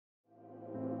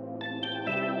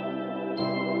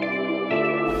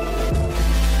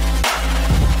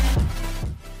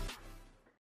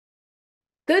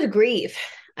Good grief.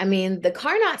 I mean, the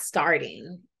car not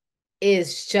starting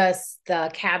is just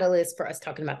the catalyst for us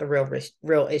talking about the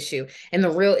real issue. And the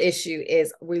real issue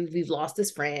is we've lost this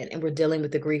friend and we're dealing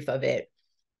with the grief of it.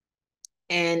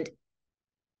 And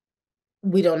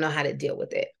we don't know how to deal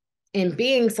with it. And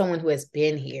being someone who has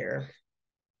been here,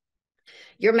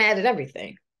 you're mad at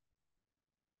everything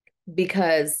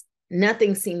because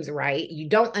nothing seems right. You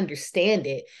don't understand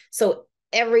it. So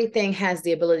everything has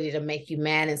the ability to make you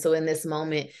mad. And so in this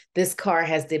moment, this car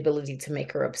has the ability to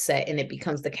make her upset, and it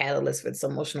becomes the catalyst for this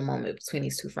emotional moment between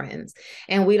these two friends.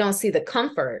 And we don't see the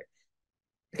comfort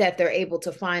that they're able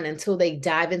to find until they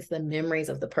dive into the memories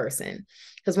of the person.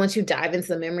 Because once you dive into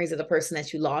the memories of the person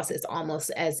that you lost, it's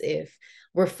almost as if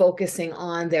we're focusing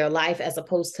on their life as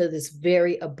opposed to this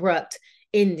very abrupt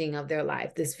ending of their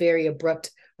life, this very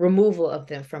abrupt removal of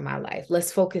them from our life.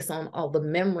 Let's focus on all the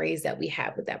memories that we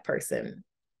have with that person.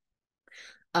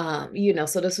 So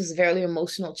this was very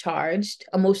emotionally charged.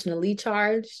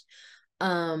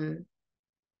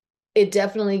 It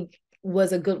definitely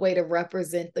was a good way to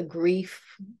represent the grief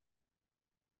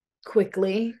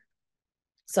quickly.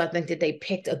 So I think that they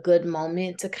picked a good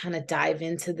moment to kind of dive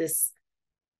into this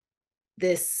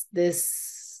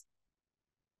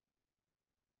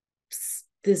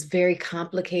very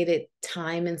complicated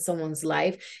time in someone's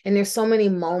life. And there's so many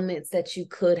moments that you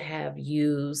could have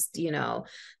used,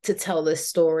 to tell this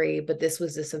story, but this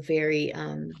was just a very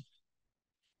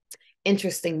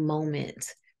interesting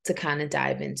moment to kind of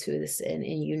dive into this and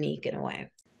unique in a way.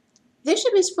 This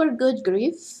ship is for good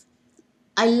grief.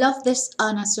 I love this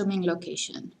unassuming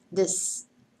location. This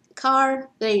car,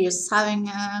 they're just having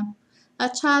a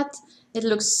chat. It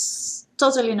looks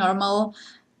totally normal.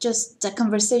 Just a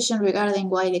conversation regarding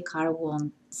why the car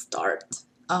won't start.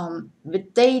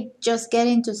 But they just get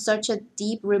into such a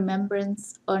deep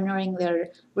remembrance honoring their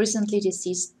recently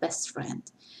deceased best friend.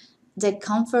 The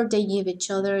comfort they give each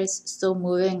other is so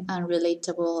moving and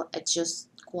relatable. It's just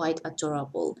quite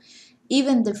adorable.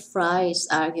 Even the fries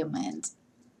argument,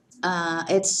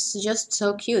 it's just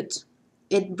so cute.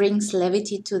 It brings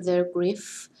levity to their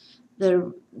grief,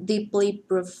 their deeply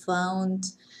profound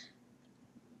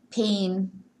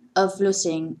pain of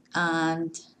losing,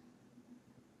 and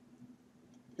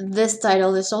this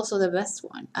title is also the best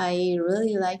one. I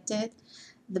really liked it.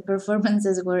 The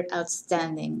performances were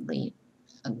outstandingly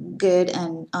good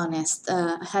and honest.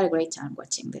 I had a great time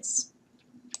watching this.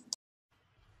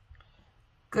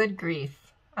 Good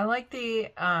grief. I like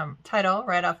the title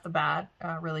right off the bat.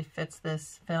 Really fits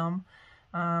this film.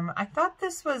 I thought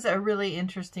this was a really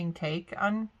interesting take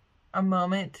on a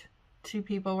moment two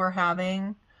people were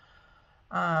having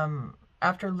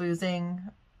after losing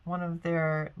one of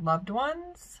their loved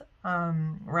ones.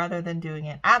 Rather than doing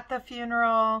it at the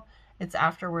funeral, it's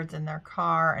afterwards in their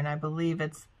car, and I believe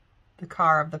it's the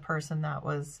car of the person that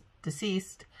was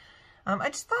deceased. I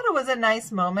just thought it was a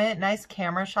nice moment, nice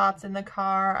camera shots in the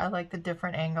car. I like the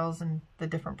different angles and the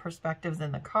different perspectives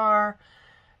in the car.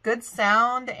 Good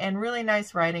sound and really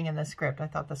nice writing in the script. I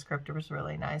thought the script was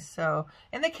really nice. So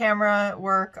in the camera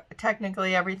work,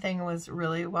 technically everything was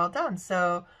really well done.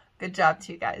 So good job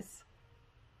to you guys.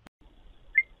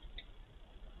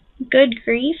 Good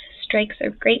Grief strikes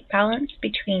a great balance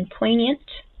between poignant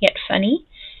yet funny,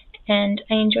 and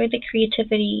I enjoy the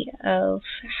creativity of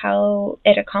how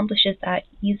it accomplishes that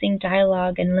using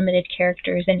dialogue and limited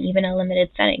characters and even a limited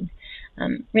setting.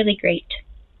 Really great.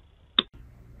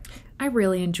 I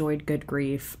really enjoyed Good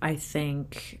Grief. I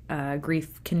think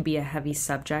grief can be a heavy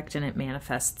subject and it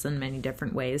manifests in many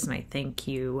different ways. And I think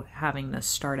you having this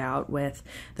start out with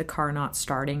the car not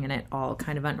starting and it all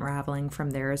kind of unraveling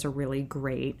from there is a really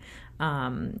great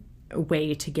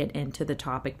way to get into the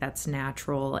topic that's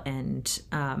natural and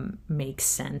makes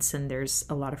sense. And there's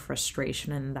a lot of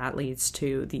frustration and that leads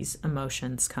to these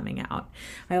emotions coming out.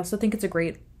 I also think it's a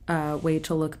great way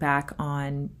to look back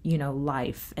on,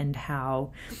 life and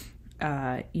how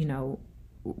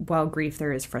while grief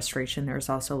there is frustration, there's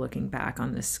also looking back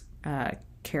on this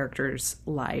character's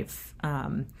life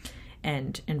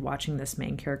and watching this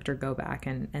main character go back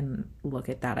and look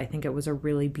at that. I think it was a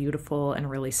really beautiful and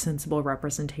really sensible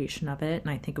representation of it, and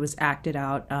I think it was acted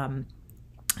out and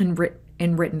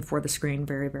written for the screen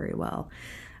very, very well.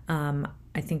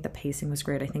 I think the pacing was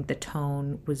great. I think the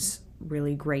tone was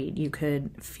really great. You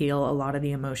could feel a lot of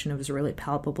the emotion. It was really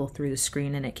palpable through the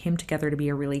screen, and it came together to be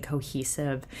a really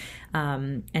cohesive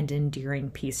and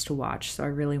endearing piece to watch. So I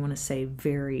really want to say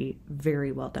very,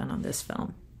 very well done on this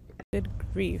film. Good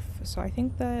grief. So I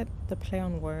think that the play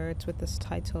on words with this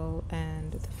title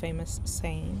and the famous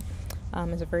saying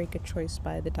is a very good choice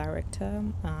by the director.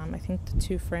 I think the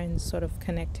two friends sort of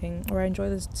connecting, or I enjoy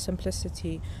the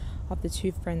simplicity of the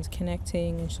two friends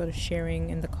connecting and sort of sharing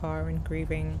in the car and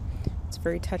grieving. It's a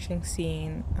very touching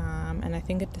scene, and I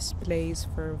think it displays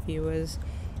for viewers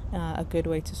a good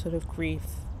way to sort of grieve.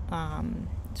 And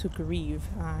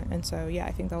so yeah,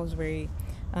 I think that was very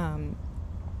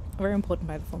important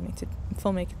by the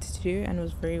filmmaker to do, and it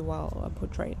was very well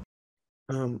portrayed.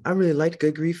 I really liked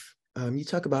Good Grief. You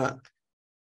talk about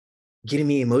getting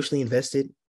me emotionally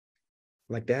invested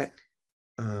like that.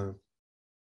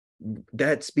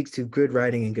 That speaks to good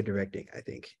writing and good directing, I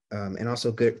think, and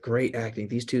also great acting.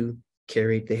 These two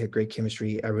carried. They had great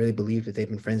chemistry. I really believe that they've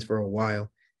been friends for a while,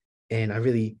 and I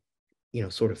really,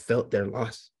 sort of felt their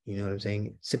loss. You know what I'm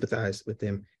saying? Sympathized with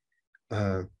them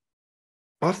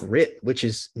off rip, which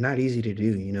is not easy to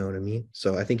do. You know what I mean?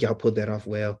 So I think y'all pulled that off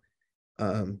well.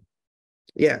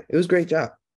 Yeah, it was a great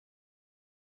job.